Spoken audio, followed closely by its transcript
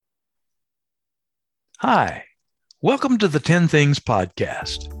Hi, welcome to the 10 Things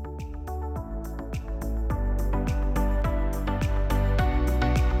Podcast.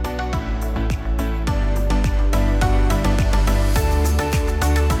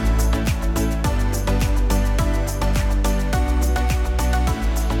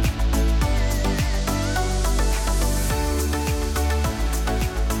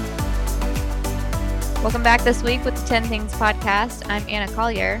 Welcome back this week with the 10 Things Podcast. I'm Anna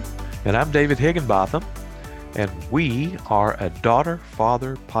Collier. And I'm David Higginbotham, and we are a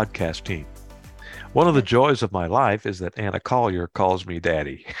daughter-father podcast team. One of the joys of my life is that Anna Collier calls me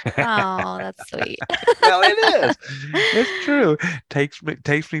daddy. Oh, that's sweet. Well, it is. It's true. Takes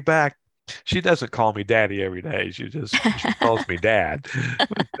me back. She doesn't call me daddy every day. She calls me dad.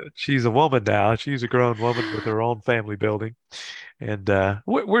 She's a woman now. She's a grown woman with her own family building. And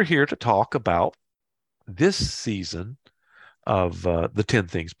we're here to talk about this season of the 10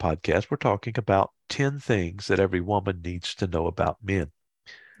 Things podcast. We're talking about 10 things that every woman needs to know about men.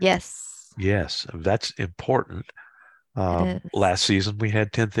 Yes. Yes, that's important. It is. Last season, we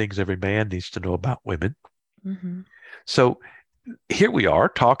had 10 things every man needs to know about women. Mm-hmm. So here we are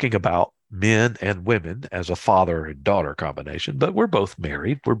talking about men and women as a father and daughter combination, but we're both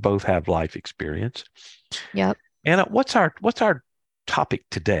married. We both have life experience. Yep. Anna, what's our topic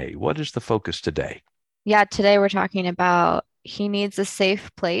today? What is the focus today? Yeah, today we're talking about he needs a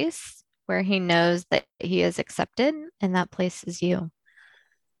safe place where he knows that he is accepted, and that place is you.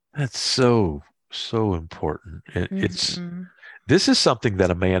 That's so important. Mm-hmm. This is something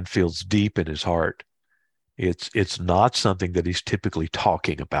that a man feels deep in his heart. It's not something that he's typically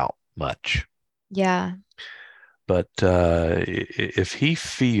talking about much. Yeah. But if he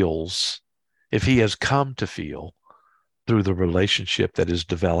has come to feel through the relationship that is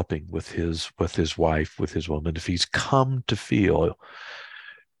developing with his wife, with his woman, if he's come to feel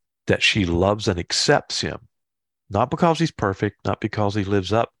that she loves and accepts him, not because he's perfect, not because he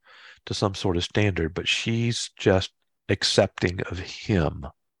lives up to some sort of standard, but she's just accepting of him,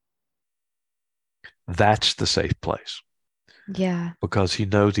 that's the safe place. Yeah. Because he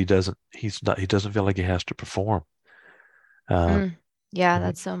knows he doesn't feel like he has to perform. Yeah,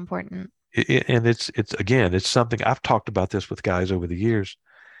 that's so important. And it's something I've talked about this with guys over the years,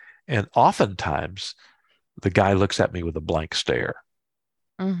 and oftentimes the guy looks at me with a blank stare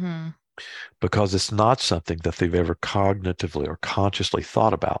Mm-hmm. because it's not something that they've ever cognitively or consciously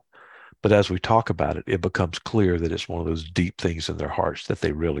thought about. But as we talk about it, it becomes clear that it's one of those deep things in their hearts that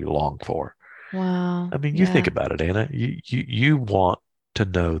they really long for. Wow. I mean, you think Yeah. about it, Anna. You want to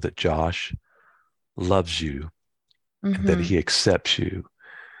know that Josh loves you and that Mm-hmm. he accepts you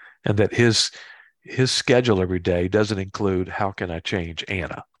and that his schedule every day doesn't include how can I change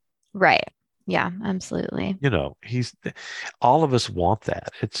Anna. Right. Yeah, absolutely. He's all of us want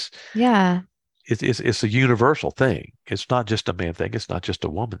that. Yeah. It's a universal thing. It's not just a man thing. It's not just a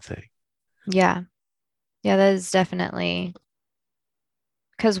woman thing. Yeah. Yeah, that is definitely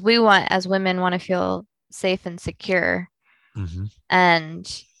because we as women, want to feel safe and secure. Mm-hmm.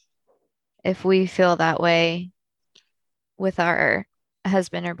 And if we feel that way with our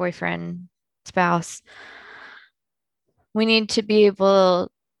husband or boyfriend, spouse, we need to be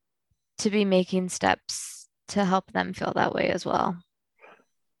able to be making steps to help them feel that way as well.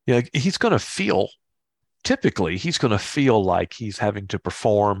 Yeah, typically he's going to feel like he's having to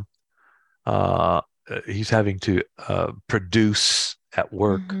perform. Uh, he's having to produce at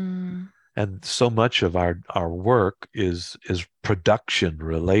work. Mm-hmm. And so much of our work is production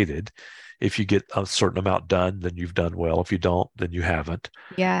related. If you get a certain amount done, then you've done well. If you don't, then you haven't.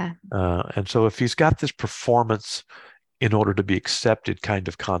 Yeah. And so if he's got this performance in order to be accepted kind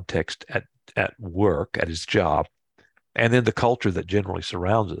of context at work, at his job, and in the culture that generally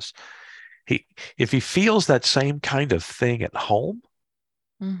surrounds us, if he feels that same kind of thing at home,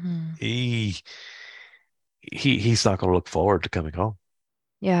 Mm-hmm. he's not going to look forward to coming home.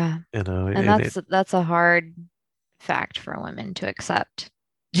 Yeah. And And that's a hard fact for women to accept.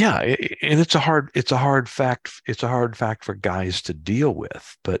 yeah, and it's a hard fact for guys to deal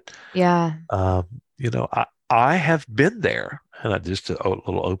with. But Yeah. I have been there, and just a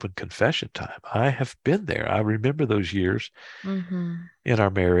little open confession time. I have been there. I remember those years Mm-hmm. in our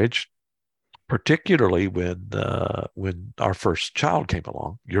marriage, particularly when our first child came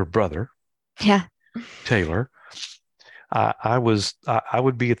along, your brother, Yeah. Taylor. I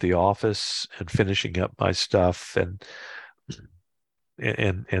would be at the office and finishing up my stuff, and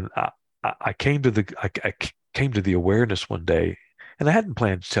I came to the awareness one day, and I hadn't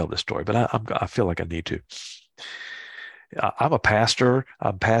planned to tell this story, but I feel like I need to. I'm a pastor.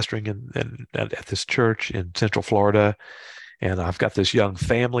 I'm pastoring at this church in Central Florida, and I've got this young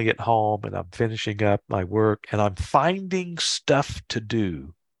family at home, and I'm finishing up my work, and I'm finding stuff to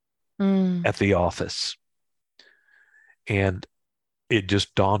do Mm. at the office. And it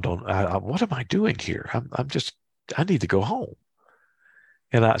just dawned on, what am I doing here? I need to go home.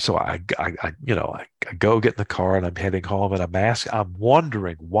 And I go get in the car and I'm heading home and I'm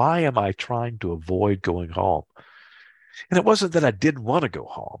wondering, why am I trying to avoid going home? And it wasn't that I didn't want to go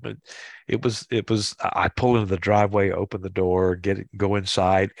home. I pull into the driveway, open the door, go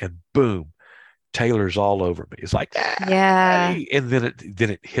inside, and boom, Taylor's all over me. It's like, Yeah. Daddy. And then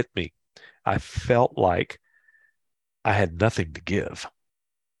it hit me. I felt like I had nothing to give.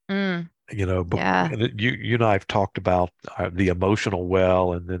 Mm. But Yeah. you and I have talked about the emotional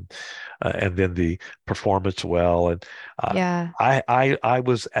well, and then the performance well, and uh, Yeah. I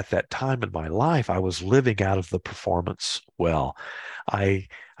was at that time in my life, I was living out of the performance well. I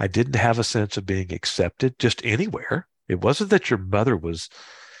I didn't have a sense of being accepted just anywhere. It wasn't that your mother was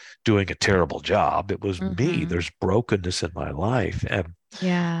doing a terrible job. It was me. Mm-hmm. There's brokenness in my life, and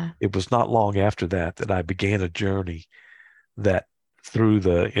Yeah. it was not long after that I began a journey that, through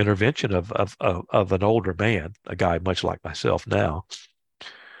the intervention of an older man, a guy much like myself now,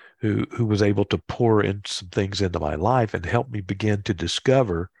 who was able to pour in some things into my life and help me begin to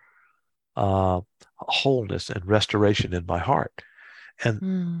discover uh, wholeness and restoration in my heart. And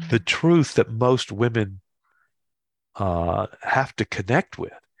the Mm. truth that most women have to connect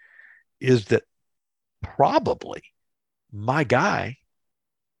with is that probably my guy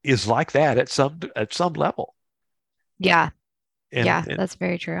is like that at some level. Yeah. And Yeah. and, That's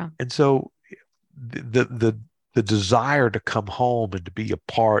very true. and so the desire to come home and to be a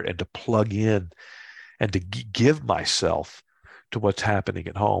part and to plug in and to give myself to what's happening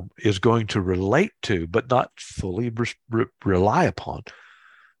at home is going to relate to, but not fully rely upon,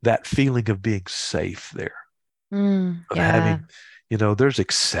 that feeling of being safe there, Mm. of Yeah. having, there's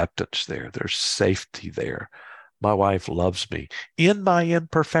acceptance there, there's safety there. My wife loves me. In my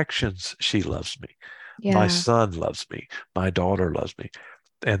imperfections, she loves me. My Yeah. son loves me. My daughter loves me.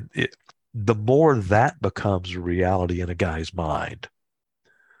 And the more that becomes a reality in a guy's mind,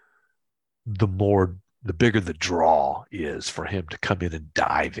 the bigger the draw is for him to come in and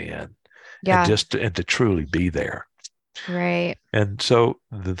dive in and Yeah. to truly be there. Right. And so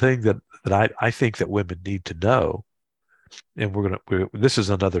the thing that I think that women need to know, and this is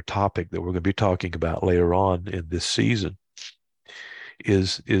another topic that we're going to be talking about later on in this season,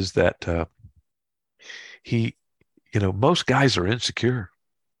 is that he, most guys are insecure.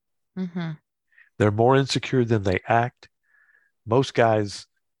 Mm-hmm. They're more insecure than they act. Most guys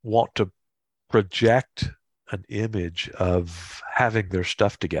want to project an image of having their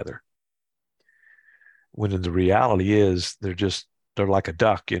stuff together, when in the reality is they're like a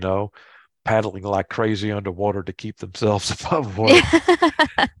duck, paddling like crazy underwater to keep themselves above water,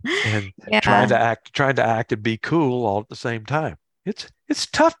 and Yeah. trying to act and be cool all at the same time. It's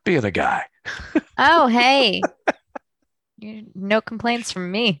tough being a guy. Oh, hey. No complaints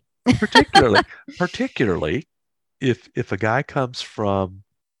from me. particularly if a guy comes from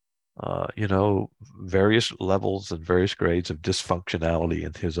various levels and various grades of dysfunctionality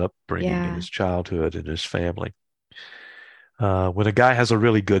in his upbringing, in Yeah. his childhood, in his family. When a guy has a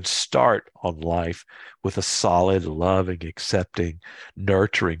really good start on life with a solid, loving, accepting,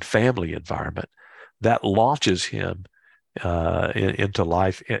 nurturing family environment, that launches him into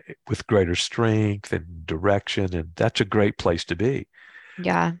life with greater strength and direction, and that's a great place to be.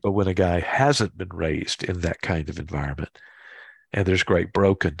 Yeah. But when a guy hasn't been raised in that kind of environment, and there's great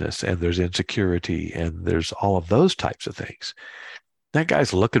brokenness, and there's insecurity, and there's all of those types of things, that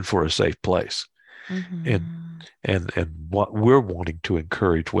guy's looking for a safe place. And Mm-hmm. and what we're wanting to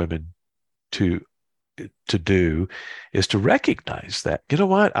encourage women to to do is to recognize that,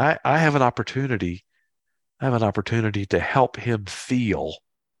 what, I have an opportunity to help him feel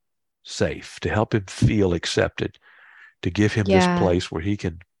safe, to help him feel accepted, to give him this Yeah, place where he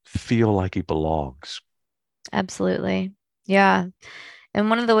can feel like he belongs. absolutely. Yeah. And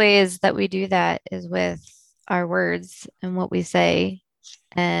one of the ways that we do that is with our words and what we say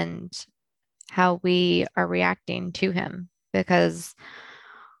and how we are reacting to him, because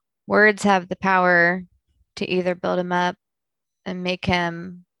words have the power to either build him up and make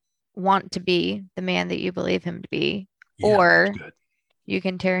him want to be the man that you believe him to be, Yeah, that's or good. you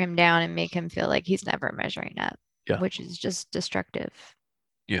can tear him down and make him feel like he's never measuring up, Yeah, which is just destructive.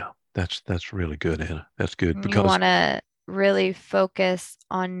 yeah, that's really good, Anna. That's good You because want to really focus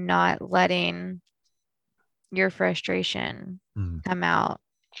on not letting your frustration mm, come out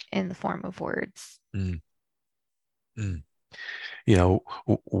in the form of words. mm, mm.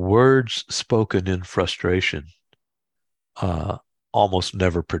 Words spoken in frustration uh, almost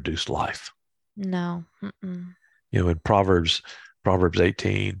never produce life. No. Mm-mm. In Proverbs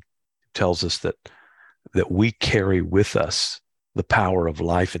 18 tells us that we carry with us the power of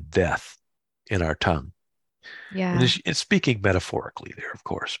life and death in our tongue. And Yeah. it's speaking metaphorically there, of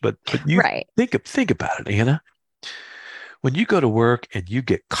course, but you Right. think about it, Anna. When you go to work and you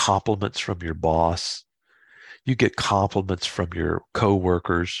get compliments from your boss, you get compliments from your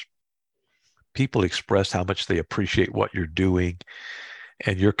coworkers, people express how much they appreciate what you're doing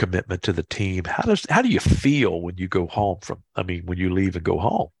and your commitment to the team. How do you feel when you go home when you leave and go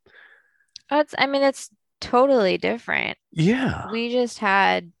home? I mean, it's totally different. Yeah, We just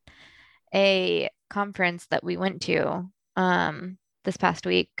had a conference that we went to this past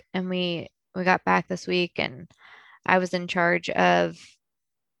week, and we got back this week, and I was in charge of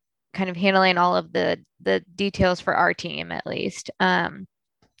kind of handling all of the details for our team at least.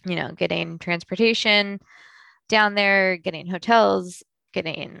 Getting transportation down there, getting hotels,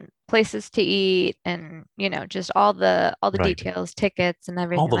 getting places to eat, and just all the right. details, tickets and All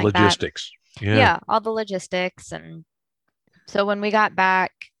everything the like that. logistics. Yeah. Yeah, all the logistics. And so when we got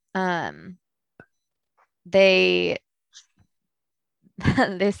back, um, they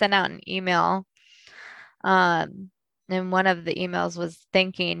they sent out an email. Um, and one of the emails was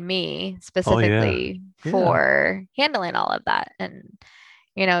thanking me Oh yeah. specifically Yeah. for handling all of that. And,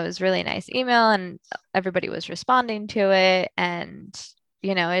 it was a really nice email and everybody was responding to it. And,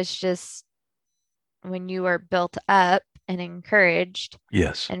 it's just when you are built up and encouraged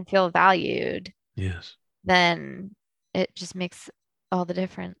Yes. and feel valued, Yes. then it just makes all the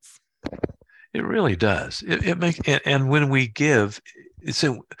difference. It really does. It makes and when we give,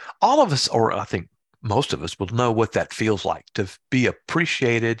 so all of us, or I think most of us, will know what that feels like to be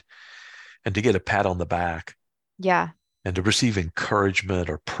appreciated and to get a pat on the back Yeah. and to receive encouragement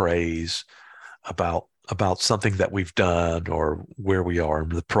or praise about something that we've done or where we are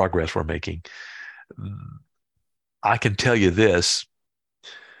and the progress we're making. I can tell you this,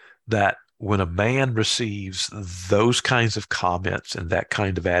 that when a man receives those kinds of comments and that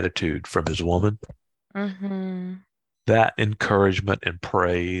kind of attitude from his woman, Mm-hmm. that encouragement and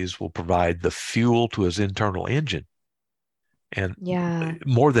praise will provide the fuel to his internal engine. And Yeah.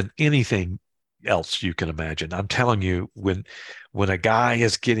 more than anything else you can imagine, I'm telling you, when a guy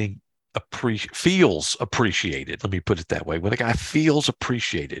is getting feels appreciated, let me put it that way, when a guy feels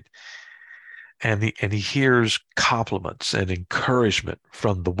appreciated and he hears compliments and encouragement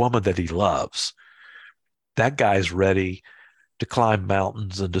from the woman that he loves, that guy's ready to climb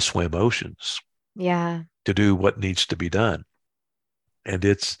mountains and to swim oceans, Yeah. to do what needs to be done. And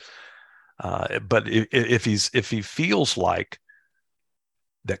but if he feels like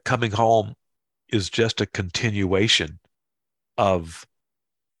that coming home is just a continuation of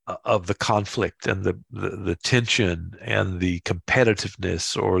of the conflict and the tension and the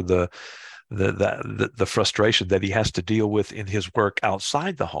competitiveness or the frustration that he has to deal with in his work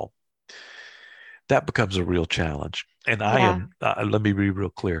outside the home, that becomes a real challenge. And Yeah. let me be real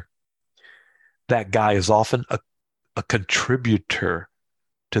clear, that guy is often a contributor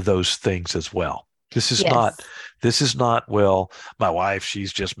to those things as well. This is not, Yes. well, my wife,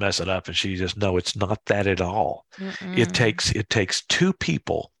 she's just messing up and no, it's not that at all. Mm-mm. It takes two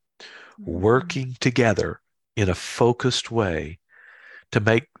people Mm-mm. working together in a focused way to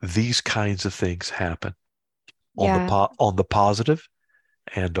make these kinds of things happen Yeah. on the positive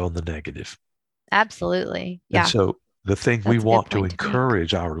and on the negative. Absolutely. And Yeah. so the thing we That's a good want to point to make.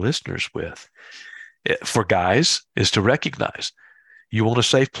 encourage our listeners with for guys is to recognize, you want a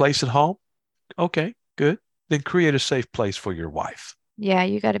safe place at home? Okay, good. Then create a safe place for your wife. Yeah,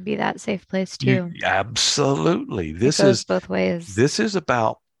 you got to be that safe place You too. absolutely. It goes both ways. This is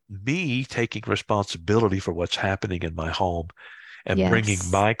about me taking responsibility for what's happening in my home and bringing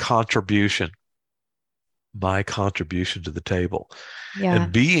Yes. my contribution to the table Yeah.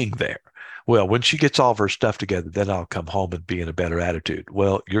 and being there. Well, when she gets all of her stuff together, then I'll come home and be in a better attitude.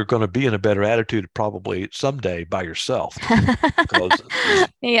 Well, you're going to be in a better attitude probably someday by yourself because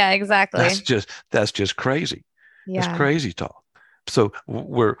Yeah, exactly. that's just crazy. That's Yeah. crazy talk. So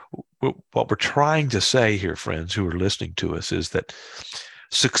what we're trying to say here, friends who are listening to us, is that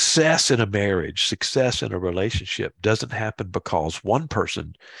success in a marriage, success in a relationship doesn't happen because one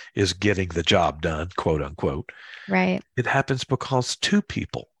person is getting the job done, quote unquote. Right. It happens because two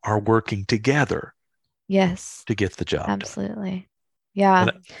people are working together Yes. to get the job done. Absolutely. Yeah.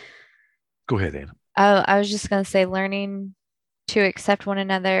 And go ahead, Anna. I was just going to say learning to accept one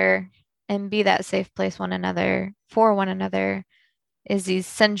another and be that safe place one another for one another is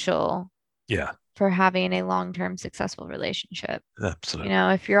essential Yeah, for having a long-term successful relationship. absolutely.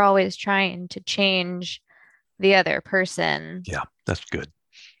 If you're always trying to change the other person, Yeah, that's good.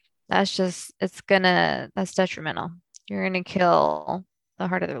 that's detrimental. You're gonna kill the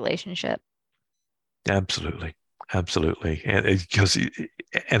heart of the relationship. Absolutely. Absolutely. And because,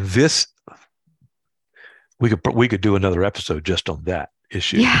 and this, we could do another episode just on that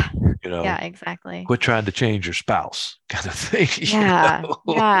issue, Yeah. you Yeah, know, exactly. quit trying to change your spouse kind of thing, Yeah. know,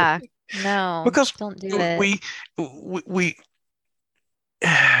 Yeah. No, because don't do it. we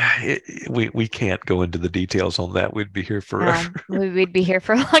we can't go into the details on that. We'd be here forever. No, we'd be here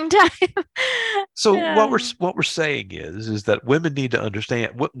for a long time. So Yeah. what we're saying is that women need to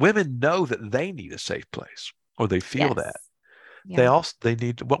understand. Women know that they need a safe place, or they feel that. Yes. Yeah. They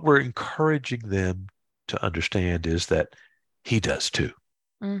need to, what we're encouraging them to understand is that he does too.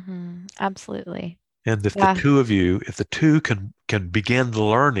 Absolutely. And if the Yeah. two of you, if the two can begin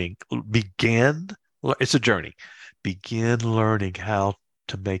learning, it's a journey. Begin learning how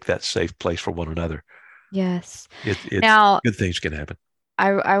to make that safe place for one another. Yes. It's Now, good things can happen.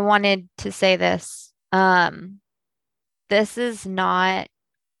 I wanted to say this. This is not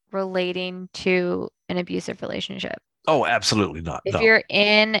relating to an abusive relationship. Oh, absolutely not. If No. you're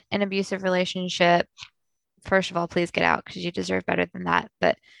in an abusive relationship, first of all, please get out because you deserve better than that.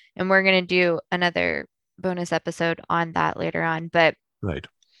 And we're going to do another bonus episode on that later on. But Right.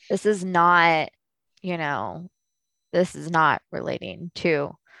 this is not, you know, this is not relating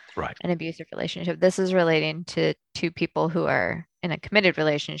to Right. an abusive relationship. This is relating to two people who are in a committed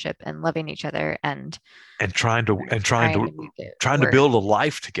relationship and loving each other and And trying to are and trying to make it trying to work. build a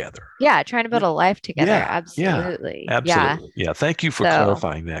life together. Yeah, trying to build Yeah. a life together. Yeah. Yeah. Absolutely. Yeah. Absolutely. Yeah. Thank you for So,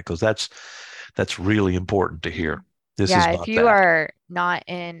 clarifying that because that's really important to hear. This is yeah, if not you that. are not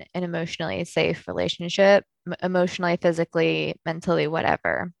in an emotionally safe relationship, emotionally, physically, mentally,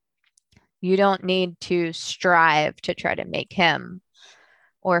 whatever, you don't need to strive to try to make him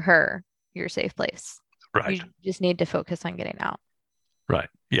or her your safe place. Right. You just need to focus on getting out. Right.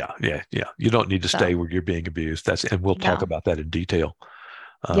 Yeah. Yeah. Yeah. You don't need to stay So, where you're being abused. And we'll talk no. about that in detail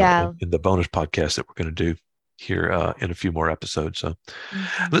Yeah. in the bonus podcast that we're going to do here in a few more episodes. So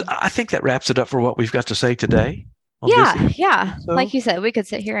hmm I think that wraps it up for what we've got to say today on this Yeah. Yeah. episode. Like you said, we could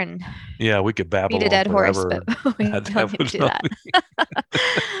sit here and Yeah, we could beat babble a on dead horse, but forever. we don't That need to would do not that. be,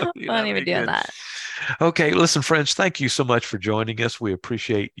 We're not that'd even be doing good. that. Okay, listen, friends, thank you so much for joining us. We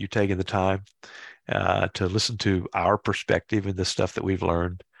appreciate you taking the time to listen to our perspective and the stuff that we've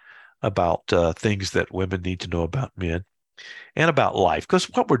learned about things that women need to know about men and about life. Because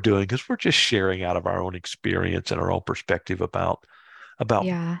what we're doing is we're just sharing out of our own experience and our own perspective about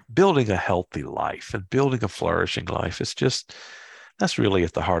Yeah. building a healthy life and building a flourishing life. It's just that's really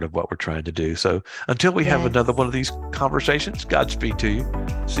at the heart of what we're trying to do. So until we have Yes. another one of these conversations, Godspeed to you.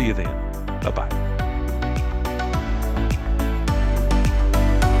 See you then. Bye bye.